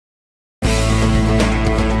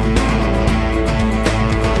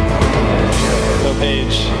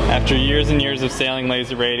After years and years of sailing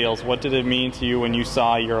laser radials, what did it mean to you when you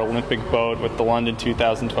saw your Olympic boat with the London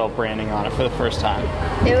 2012 branding on it for the first time?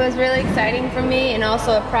 It was really exciting for me and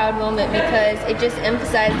also a proud moment because it just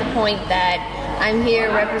emphasized the point that I'm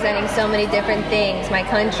here representing so many different things. My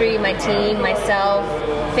country, my team, myself,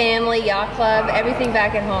 family, yacht club, everything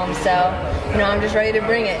back at home. So, I'm just ready to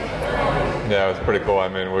bring it. Yeah, it was pretty cool. I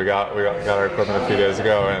mean, we got our equipment a few days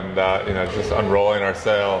ago, and just unrolling our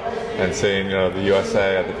sail and seeing the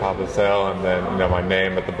USA at the top of the sail, and then my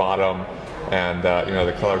name at the bottom, and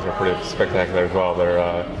the colors are pretty spectacular as well.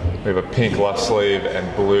 We have a pink left sleeve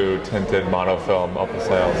and blue tinted monofilm up the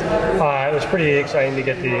sails. It was pretty exciting to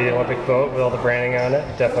get the Olympic boat with all the branding on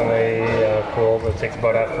it. Definitely cool to take the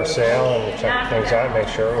boat out for sail and check things out and make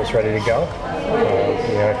sure it was ready to go.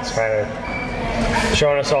 It's kind of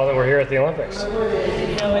showing us all that we're here at the Olympics.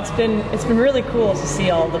 It's been really cool to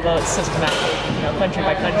see all the boats systematically, country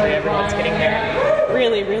by country. Everyone's getting their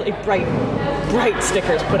really bright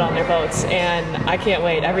stickers put on their boats, and I can't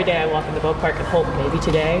wait. Every day I walk in the boat park and hope maybe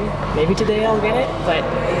today I'll get it. But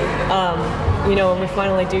when we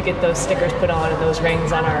finally do get those stickers put on and those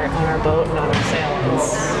rings on our boat and on our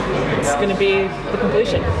sail, it's going to be the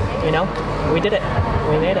completion. We did it.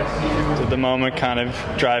 We made it. Did the moment kind of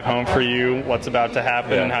drive home for you what's about to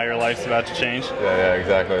happen and how your life's about to change? Yeah,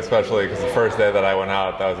 exactly. Especially because the first day that I went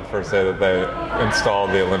out, that was the first day that they installed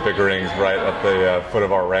the Olympic rings right at the foot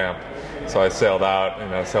of our ramp. So I sailed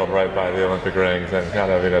out, sailed right by the Olympic rings, and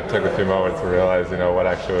kind of took a few moments to realize what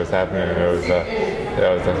actually was happening. And it was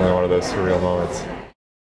definitely one of those surreal moments.